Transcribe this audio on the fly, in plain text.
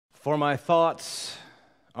For my thoughts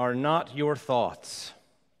are not your thoughts,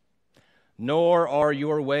 nor are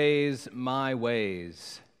your ways my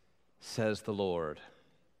ways, says the Lord.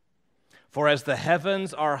 For as the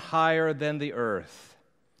heavens are higher than the earth,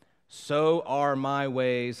 so are my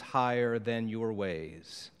ways higher than your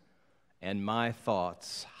ways, and my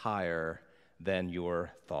thoughts higher than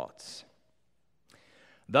your thoughts.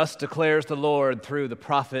 Thus declares the Lord through the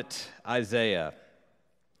prophet Isaiah,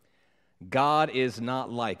 God is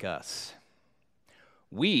not like us.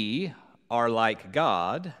 We are like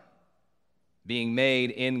God, being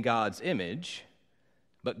made in God's image,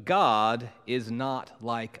 but God is not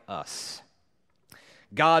like us.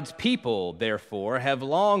 God's people, therefore, have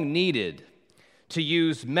long needed to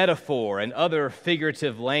use metaphor and other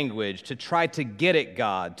figurative language to try to get at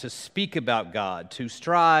God, to speak about God, to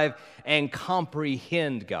strive and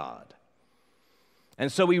comprehend God.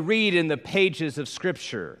 And so we read in the pages of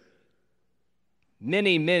Scripture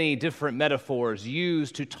many different metaphors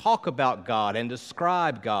used to talk about God and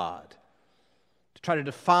describe God, to try to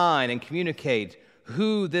define and communicate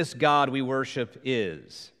who this God we worship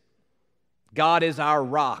is. God is our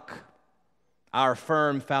rock, our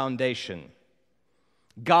firm foundation.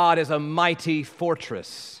 God is a mighty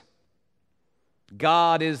fortress.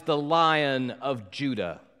 God is the Lion of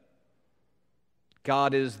Judah.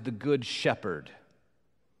 God is the Good Shepherd.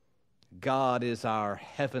 God is our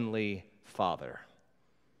Heavenly Father.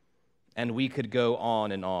 And we could go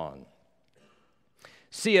on and on.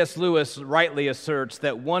 C.S. Lewis rightly asserts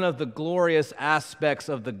that one of the glorious aspects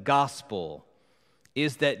of the gospel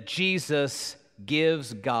is that Jesus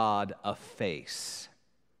gives God a face.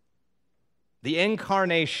 The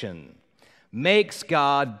incarnation makes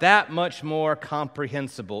God that much more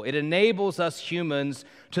comprehensible. It enables us humans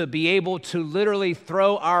to be able to literally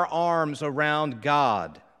throw our arms around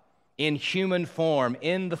God in human form,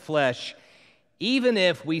 in the flesh, even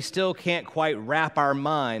if we still can't quite wrap our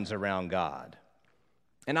minds around God.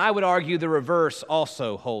 And I would argue the reverse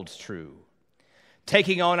also holds true.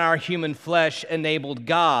 Taking on our human flesh enabled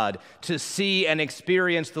God to see and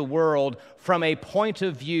experience the world from a point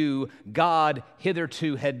of view God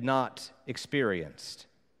hitherto had not experienced.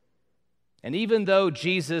 And even though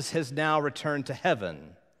Jesus has now returned to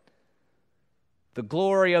heaven, the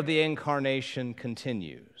glory of the incarnation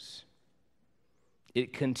continues.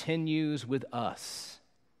 It continues with us.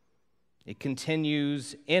 It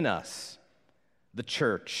continues in us, the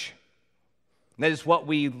church. And that is what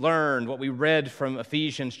we learned, what we read from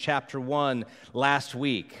Ephesians chapter 1 last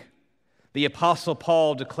week. The Apostle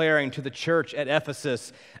Paul declaring to the church at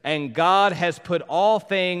Ephesus, and God has put all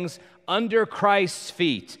things under Christ's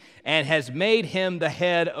feet and has made him the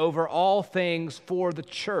head over all things for the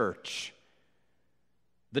church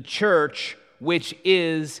which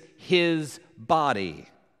is his body,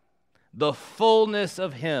 the fullness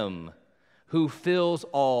of him who fills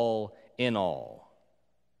all in all.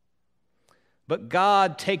 But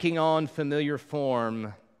God taking on familiar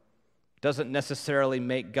form doesn't necessarily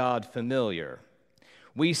make God familiar.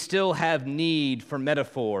 We still have need for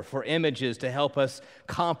metaphor, for images to help us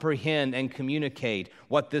comprehend and communicate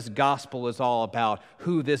what this gospel is all about,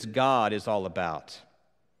 who this God is all about.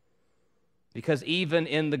 Because even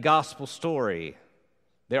in the gospel story,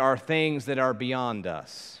 there are things that are beyond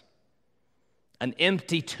us. An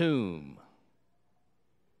empty tomb.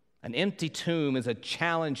 An empty tomb is a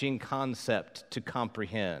challenging concept to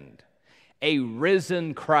comprehend. A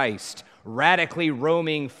risen Christ radically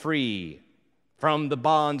roaming free from the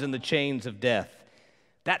bonds and the chains of death.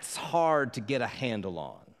 That's hard to get a handle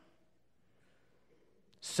on.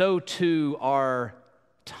 So too are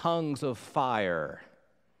tongues of fire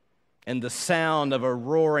and the sound of a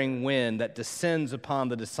roaring wind that descends upon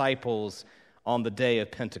the disciples on the day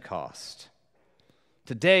of Pentecost.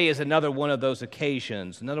 Today is another one of those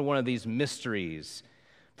occasions, another one of these mysteries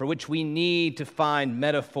for which we need to find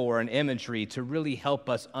metaphor and imagery to really help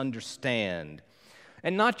us understand.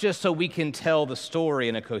 And not just so we can tell the story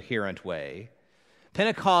in a coherent way.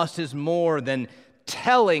 Pentecost is more than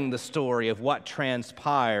telling the story of what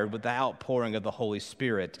transpired with the outpouring of the Holy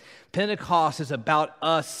Spirit. Pentecost is about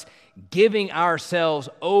us giving ourselves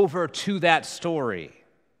over to that story,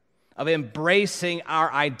 of embracing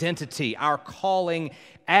our identity, our calling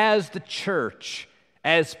as the church,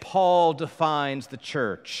 as Paul defines the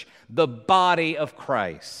church, the body of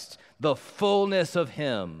Christ, the fullness of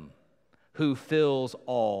him who fills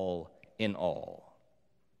all in all.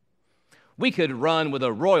 We could run with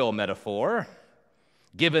a royal metaphor,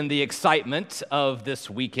 given the excitement of this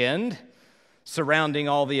weekend surrounding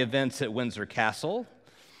all the events at Windsor Castle.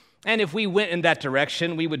 And if we went in that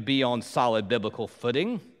direction, we would be on solid biblical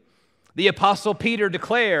footing. The Apostle Peter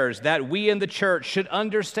declares that we in the church should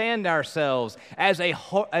understand ourselves as a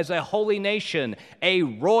holy nation, a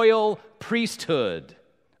royal priesthood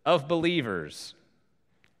of believers.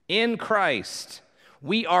 In Christ,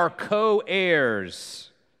 we are co-heirs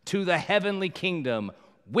to the heavenly kingdom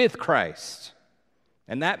with Christ.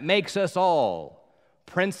 And that makes us all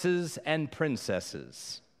princes and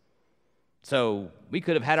princesses. So we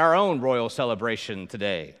could have had our own royal celebration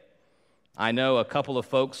today. I know a couple of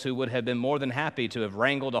folks who would have been more than happy to have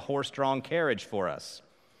wrangled a horse-drawn carriage for us.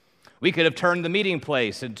 We could have turned the meeting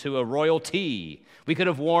place into a royal tea. We could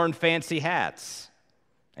have worn fancy hats.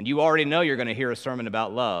 And you already know you're going to hear a sermon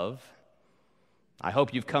about love. I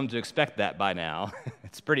hope you've come to expect that by now.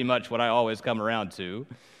 It's pretty much what I always come around to.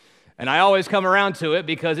 And I always come around to it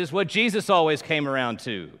because it's what Jesus always came around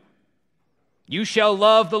to. You shall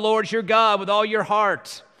love the Lord your God with all your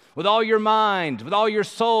heart, with all your mind, with all your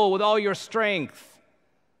soul, with all your strength.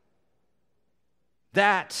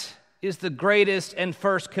 That is the greatest and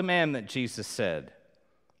first commandment, Jesus said.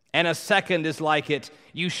 And a second is like it,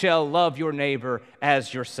 you shall love your neighbor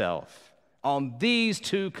as yourself. On these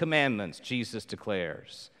two commandments, Jesus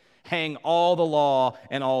declares, hang all the law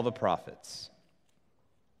and all the prophets.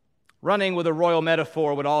 Running with a royal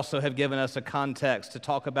metaphor would also have given us a context to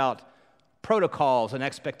talk about protocols and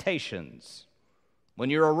expectations. When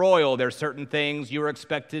you're a royal, there are certain things you're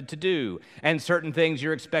expected to do and certain things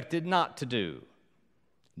you're expected not to do.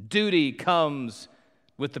 Duty comes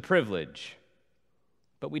with the privilege.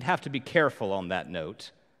 But we'd have to be careful on that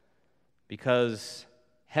note because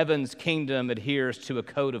heaven's kingdom adheres to a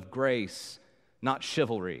code of grace, not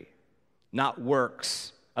chivalry, not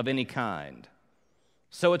works of any kind.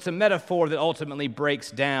 So it's a metaphor that ultimately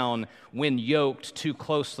breaks down when yoked too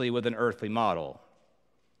closely with an earthly model.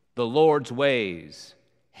 The Lord's ways,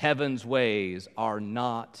 heaven's ways, are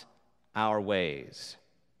not our ways.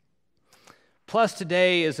 Plus,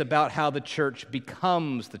 today is about how the church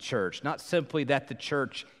becomes the church, not simply that the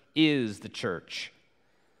church is the church.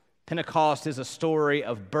 Pentecost is a story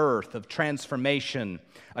of birth, of transformation,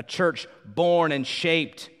 a church born and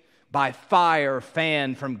shaped by fire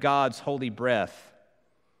fanned from God's holy breath.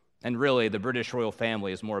 And really, the British royal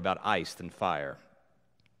family is more about ice than fire.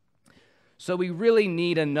 So we really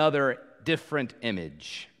need another different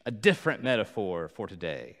image, a different metaphor for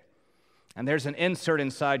today. And there's an insert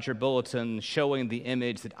inside your bulletin showing the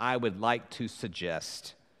image that I would like to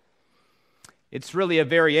suggest. It's really a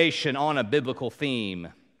variation on a biblical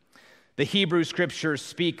theme. The Hebrew scriptures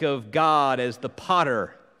speak of God as the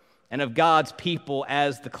potter and of God's people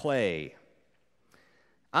as the clay.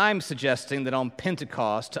 I'm suggesting that on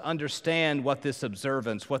Pentecost, to understand what this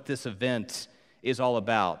observance, what this event is all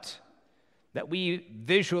about, that we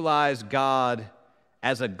visualize God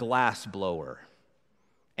as a glass blower.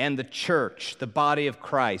 And the church, the body of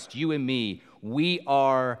Christ, you and me, we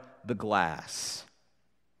are the glass.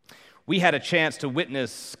 We had a chance to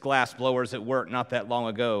witness glass blowers at work not that long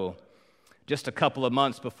ago. Just a couple of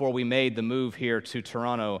months before we made the move here to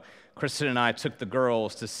Toronto, Kristen and I took the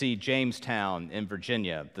girls to see Jamestown in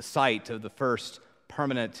Virginia, the site of the first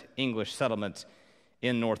permanent English settlement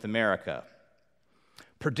in North America.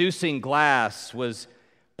 Producing glass was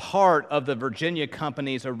part of the Virginia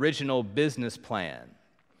Company's original business plan.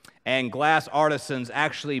 And glass artisans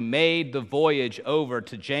actually made the voyage over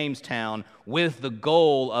to Jamestown with the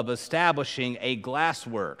goal of establishing a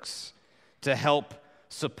glassworks to help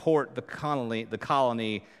support the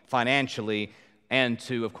colony financially and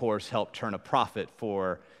to, of course, help turn a profit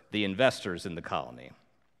for the investors in the colony.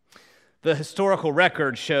 The historical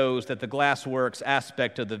record shows that the glassworks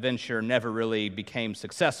aspect of the venture never really became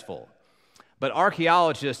successful. But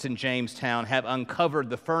archaeologists in Jamestown have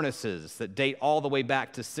uncovered the furnaces that date all the way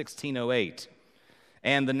back to 1608.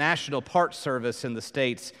 And the National Park Service in the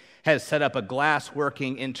States has set up a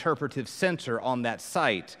glassworking interpretive center on that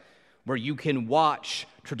site where you can watch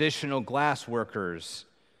traditional glassworkers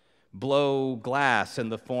blow glass in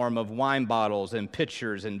the form of wine bottles and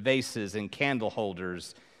pitchers and vases and candle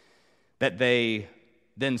holders that they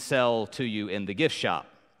then sell to you in the gift shop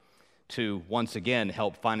to once again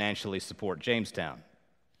help financially support Jamestown.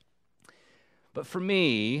 But for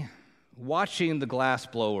me, watching the glass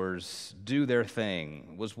blowers do their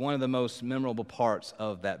thing was one of the most memorable parts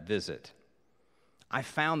of that visit. I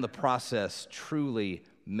found the process truly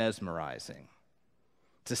mesmerizing.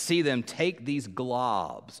 To see them take these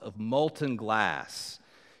globs of molten glass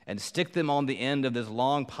and stick them on the end of this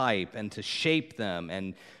long pipe and to shape them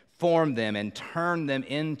and form them and turn them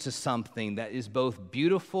into something that is both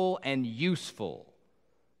beautiful and useful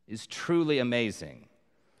is truly amazing.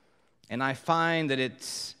 And I find that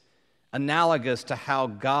it's analogous to how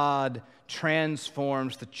God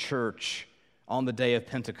transforms the church on the day of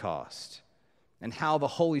Pentecost, and how the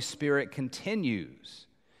Holy Spirit continues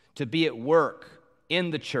to be at work in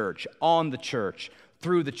the church, on the church,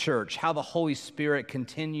 through the church, how the Holy Spirit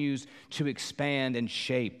continues to expand and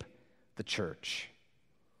shape the church.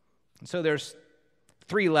 And so there's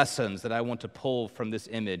 3 lessons that I want to pull from this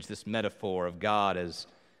image, this metaphor of God as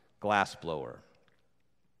glassblower.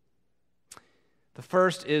 The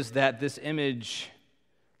first is that this image,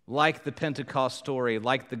 like the Pentecost story,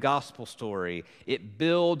 like the gospel story, it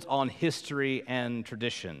builds on history and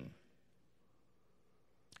tradition.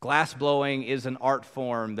 Glassblowing is an art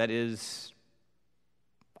form that is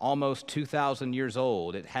almost 2,000 years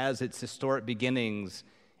old. It has its historic beginnings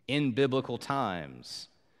in biblical times.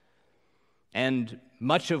 And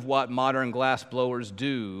much of what modern glassblowers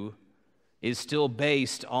do is still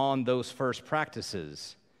based on those first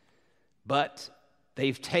practices. But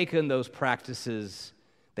they've taken those practices,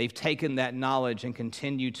 they've taken that knowledge and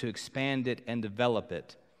continued to expand it and develop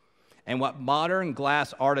it. And what modern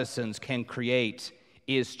glass artisans can create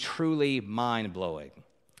is truly mind-blowing.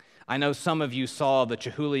 I know some of you saw the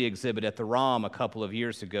Chihuly exhibit at the ROM a couple of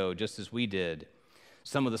years ago, just as we did.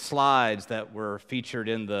 Some of the slides that were featured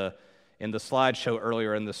in the slideshow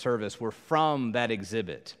earlier in the service were from that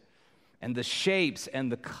exhibit. And the shapes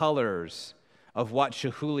and the colors of what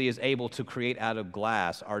Chihuly is able to create out of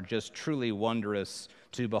glass are just truly wondrous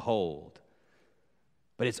to behold.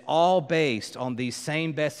 But it's all based on these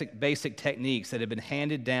same basic techniques that have been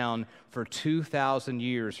handed down for 2,000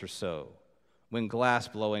 years or so when glass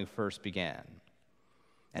blowing first began.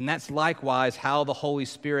 And that's likewise how the Holy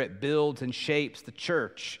Spirit builds and shapes the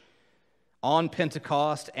church on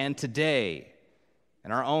Pentecost and today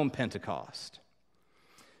in our own Pentecost.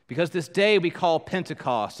 Because this day we call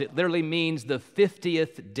Pentecost, it literally means the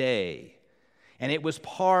 50th day. And it was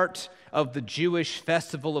part of the Jewish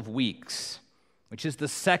Festival of Weeks, which is the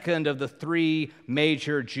second of the 3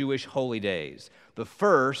 major Jewish holy days, the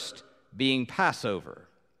first being Passover.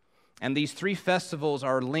 And these 3 festivals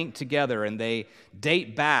are linked together, and they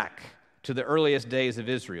date back to the earliest days of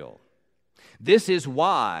Israel. This is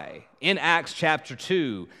why, in Acts chapter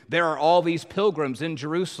 2, there are all these pilgrims in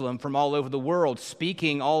Jerusalem from all over the world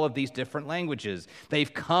speaking all of these different languages.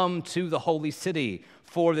 They've come to the holy city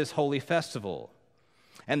for this holy festival.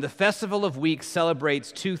 And the Festival of Weeks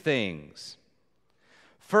celebrates 2 things.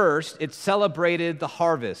 First, it celebrated the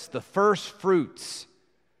harvest, the first fruits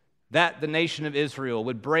that the nation of Israel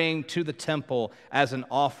would bring to the temple as an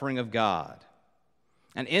offering of God.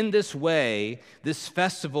 And in this way, this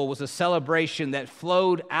festival was a celebration that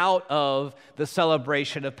flowed out of the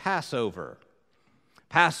celebration of Passover.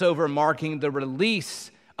 Passover marking the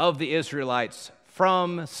release of the Israelites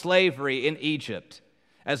from slavery in Egypt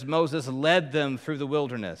as Moses led them through the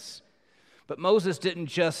wilderness. But Moses didn't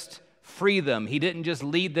just free them. He didn't just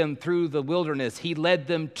lead them through the wilderness. He led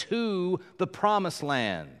them to the promised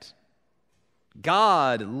land.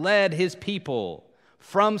 God led his people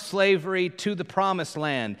from slavery to the promised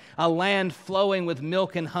land, a land flowing with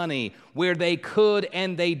milk and honey, where they could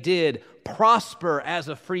and they did prosper as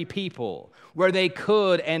a free people, where they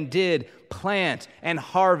could and did plant and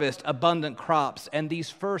harvest abundant crops. And these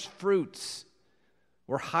first fruits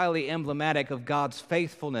were highly emblematic of God's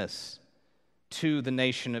faithfulness to the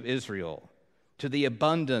nation of Israel, to the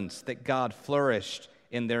abundance that God flourished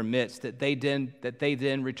in their midst, that they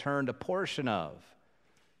then returned a portion of,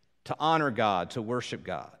 to honor God, to worship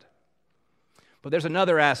God. But there's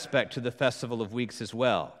another aspect to the Festival of Weeks as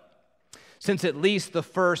well. Since at least the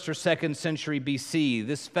 1st or 2nd century BC,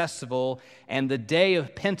 this festival and the day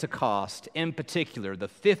of Pentecost in particular, the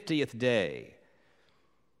 50th day,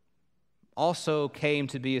 also came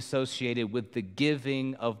to be associated with the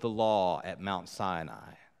giving of the law at Mount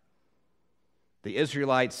Sinai. The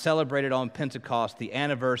Israelites celebrated on Pentecost the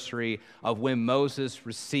anniversary of when Moses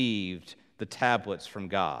received the tablets from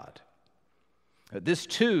God. This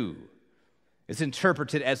too is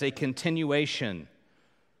interpreted as a continuation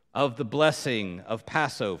of the blessing of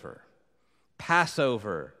Passover.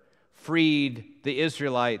 Passover freed the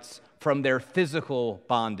Israelites from their physical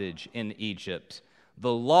bondage in Egypt.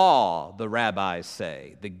 The law, the rabbis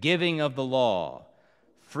say, the giving of the law,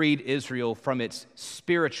 freed Israel from its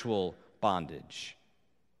spiritual bondage.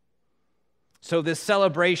 So this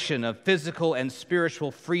celebration of physical and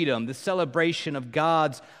spiritual freedom, the celebration of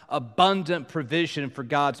God's abundant provision for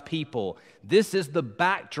God's people, this is the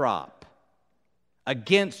backdrop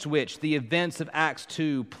against which the events of Acts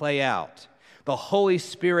 2 play out. The Holy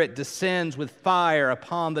Spirit descends with fire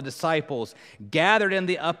upon the disciples gathered in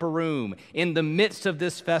the upper room in the midst of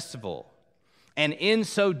this festival, and in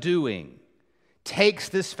so doing, takes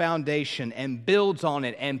this foundation and builds on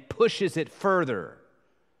it and pushes it further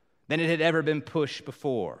than it had ever been pushed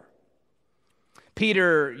before.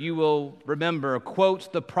 Peter, you will remember, quotes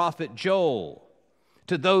the prophet Joel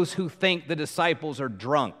to those who think the disciples are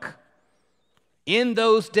drunk. In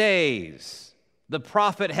those days, the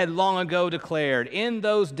prophet had long ago declared, in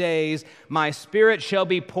those days my Spirit shall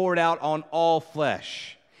be poured out on all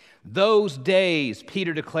flesh. Those days,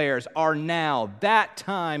 Peter declares, are now. That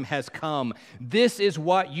time has come. This is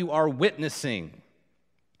what you are witnessing.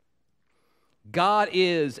 God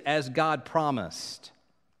is, as God promised,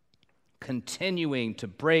 continuing to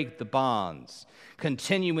break the bonds,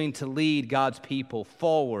 continuing to lead God's people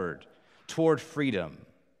forward toward freedom.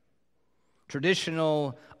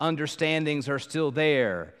 Traditional understandings are still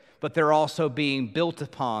there, but they're also being built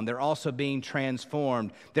upon. They're also being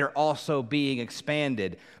transformed. They're also being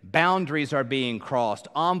expanded. Boundaries are being crossed.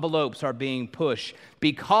 Envelopes are being pushed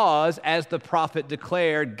because, as the prophet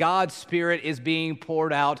declared, God's Spirit is being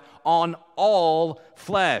poured out on all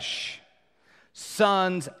flesh.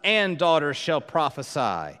 Sons and daughters shall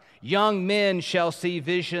prophesy. Young men shall see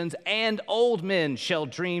visions, and old men shall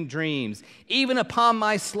dream dreams. Even upon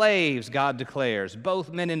my slaves, God declares,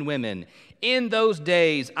 both men and women. In those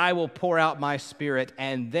days I will pour out my Spirit,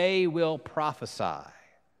 and they will prophesy.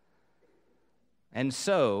 And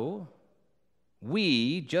so,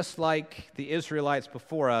 we, just like the Israelites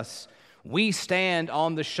before us, we stand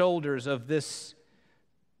on the shoulders of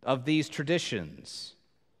these traditions.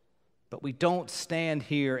 But we don't stand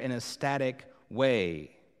here in a static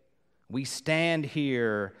way. We stand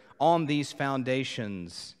here on these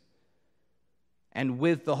foundations, and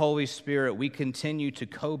with the Holy Spirit, we continue to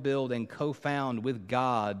co-build and co-found with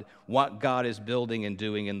God what God is building and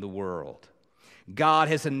doing in the world. God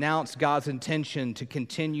has announced God's intention to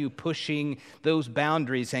continue pushing those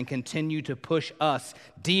boundaries and continue to push us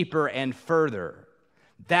deeper and further.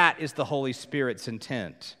 That is the Holy Spirit's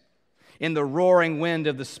intent. In the roaring wind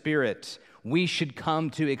of the Spirit, we should come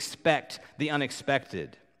to expect the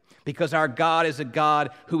unexpected. Because our God is a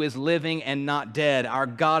God who is living and not dead. Our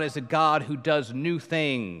God is a God who does new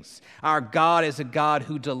things. Our God is a God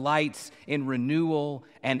who delights in renewal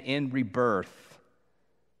and in rebirth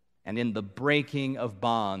and in the breaking of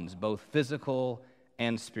bonds, both physical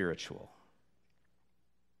and spiritual.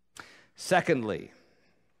 Secondly,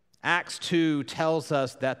 Acts 2 tells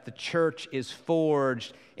us that the church is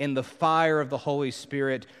forged in the fire of the Holy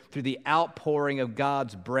Spirit through the outpouring of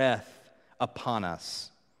God's breath upon us.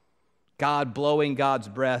 God blowing God's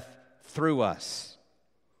breath through us,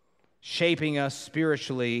 shaping us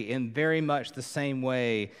spiritually in very much the same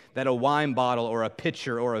way that a wine bottle or a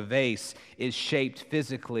pitcher or a vase is shaped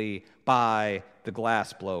physically by the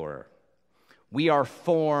glass blower. We are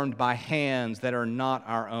formed by hands that are not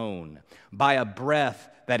our own, by a breath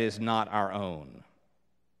that is not our own.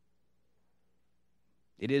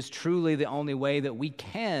 It is truly the only way that we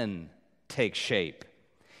can take shape,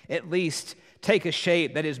 at least take a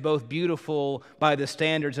shape that is both beautiful by the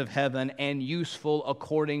standards of heaven and useful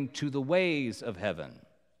according to the ways of heaven.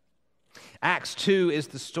 Acts 2 is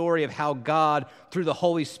the story of how God, through the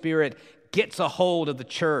Holy Spirit, gets a hold of the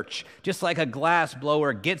church, just like a glass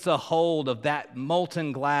blower gets a hold of that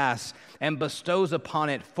molten glass and bestows upon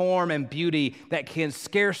it form and beauty that can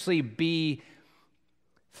scarcely be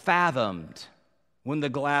fathomed when the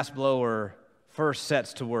glass blower first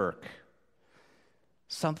sets to work.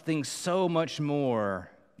 Something so much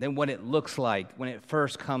more than what it looks like when it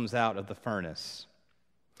first comes out of the furnace.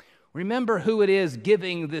 Remember who it is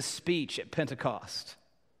giving this speech at Pentecost.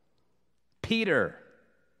 Peter,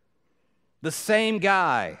 the same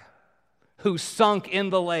guy who sunk in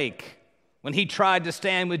the lake when he tried to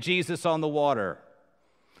stand with Jesus on the water.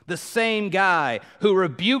 The same guy who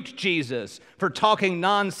rebuked Jesus for talking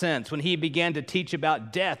nonsense when he began to teach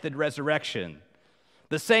about death and resurrection.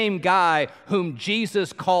 The same guy whom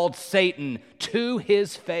Jesus called Satan to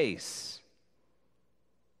his face.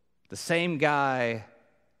 The same guy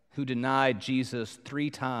who denied Jesus 3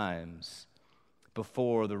 times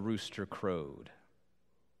before the rooster crowed.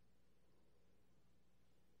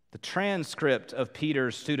 The transcript of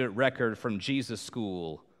Peter's student record from Jesus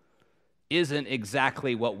School isn't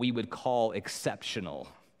exactly what we would call exceptional.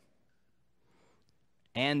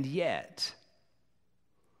 And yet,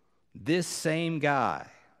 this same guy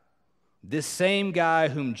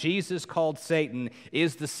whom Jesus called Satan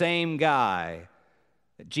is the same guy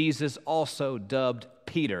that Jesus also dubbed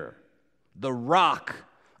Peter, the rock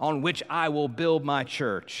on which I will build my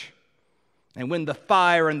church. And when the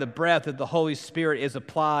fire and the breath of the Holy Spirit is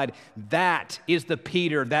applied, that is the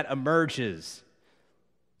Peter that emerges,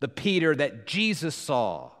 the Peter that Jesus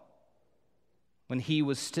saw when he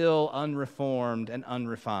was still unreformed and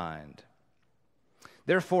unrefined.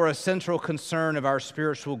 Therefore, a central concern of our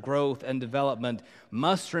spiritual growth and development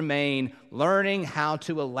must remain learning how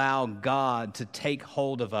to allow God to take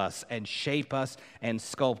hold of us and shape us and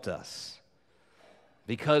sculpt us.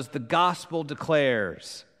 Because the gospel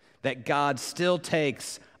declares that God still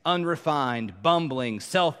takes unrefined, bumbling,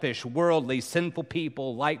 selfish, worldly, sinful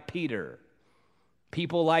people like Peter,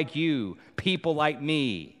 people like you, people like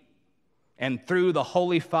me, and through the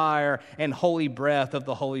holy fire and holy breath of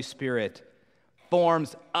the Holy Spirit,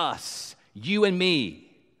 forms us, you and me,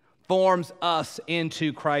 forms us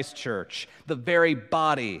into Christ's church, the very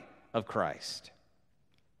body of Christ.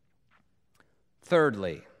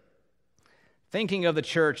 Thirdly, thinking of the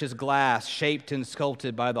church as glass shaped and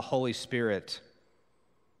sculpted by the Holy Spirit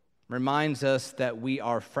reminds us that we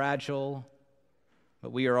are fragile,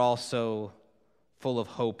 but we are also full of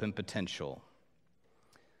hope and potential.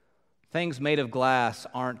 Things made of glass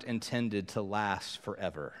aren't intended to last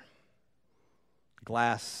forever.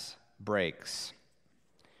 Glass breaks.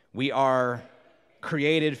 We are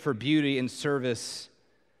created for beauty and service,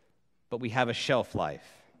 but we have a shelf life.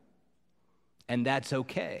 And that's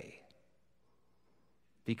okay.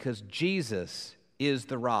 Because Jesus is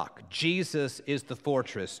the rock. Jesus is the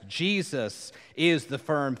fortress. Jesus is the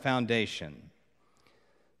firm foundation.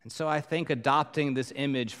 And so I think adopting this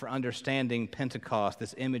image for understanding Pentecost,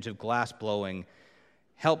 this image of glass blowing,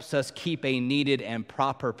 helps us keep a needed and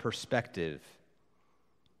proper perspective.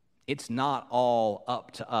 It's not all up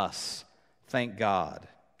to us, thank God.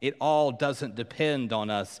 It all doesn't depend on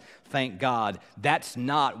us, thank God. That's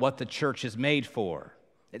not what the church is made for.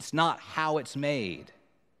 It's not how it's made.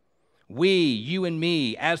 We, you and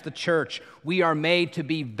me, as the church, we are made to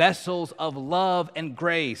be vessels of love and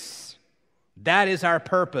grace. That is our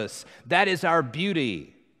purpose. That is our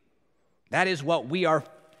beauty. That is what we are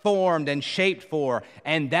formed and shaped for,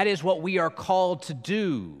 and that is what we are called to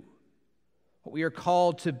do. What we are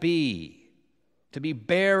called to be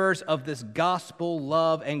bearers of this gospel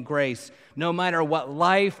love and grace, no matter what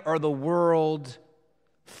life or the world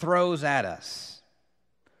throws at us.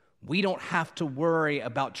 We don't have to worry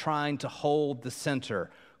about trying to hold the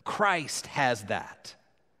center. Christ has that.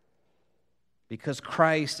 Because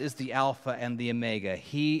Christ is the Alpha and the Omega.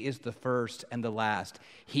 He is the first and the last.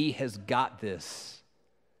 He has got this,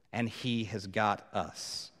 and He has got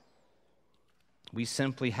us. We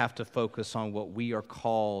simply have to focus on what we are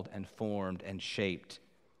called and formed and shaped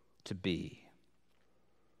to be.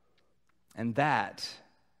 And that,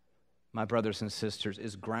 my brothers and sisters,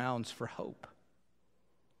 is grounds for hope.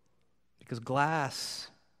 Because glass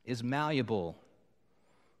is malleable.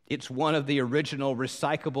 It's one of the original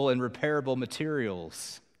recyclable and repairable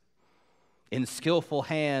materials. In skillful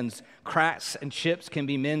hands, cracks and chips can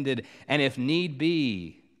be mended, and if need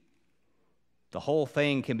be, the whole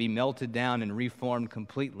thing can be melted down and reformed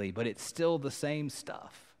completely, but it's still the same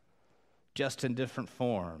stuff, just in different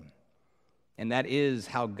form. And that is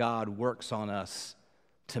how God works on us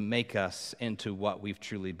to make us into what we've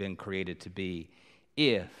truly been created to be,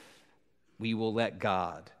 if we will let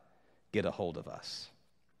God get a hold of us.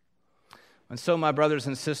 And so, my brothers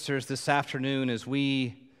and sisters, this afternoon, as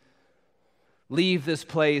we leave this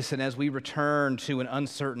place and as we return to an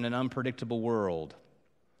uncertain and unpredictable world,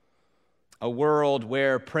 a world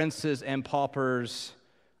where princes and paupers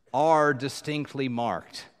are distinctly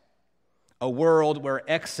marked, a world where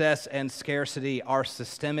excess and scarcity are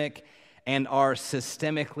systemic and are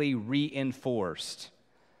systemically reinforced.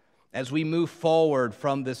 As we move forward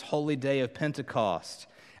from this holy day of Pentecost,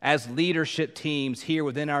 as leadership teams here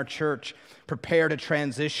within our church prepare to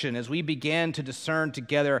transition, as we begin to discern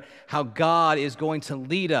together how God is going to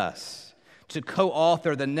lead us to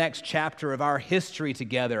co-author the next chapter of our history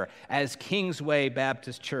together as Kingsway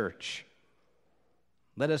Baptist Church,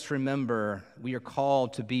 let us remember we are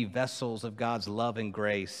called to be vessels of God's love and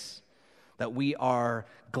grace, that we are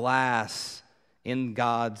glass in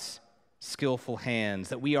God's skillful hands,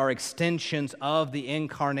 that we are extensions of the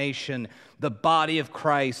incarnation, the body of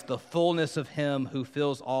Christ, the fullness of Him who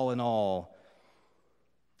fills all in all.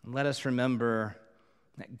 And let us remember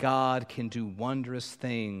that God can do wondrous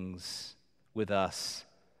things with us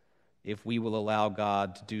if we will allow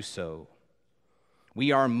God to do so.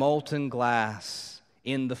 We are molten glass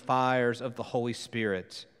in the fires of the Holy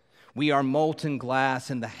Spirit. We are molten glass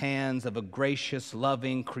in the hands of a gracious,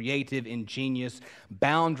 loving, creative, ingenious,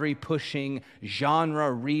 boundary-pushing,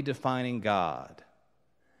 genre-redefining God.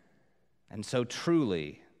 And so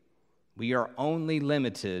truly, we are only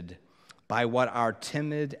limited by what our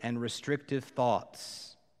timid and restrictive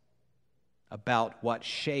thoughts about what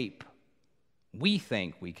shape we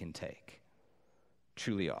think we can take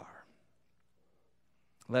truly are.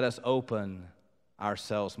 Let us open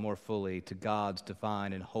ourselves more fully to God's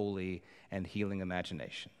divine and holy and healing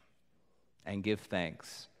imagination, and give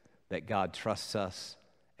thanks that God trusts us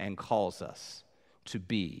and calls us to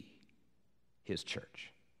be his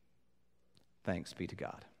church. Thanks be to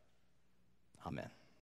God. Amen.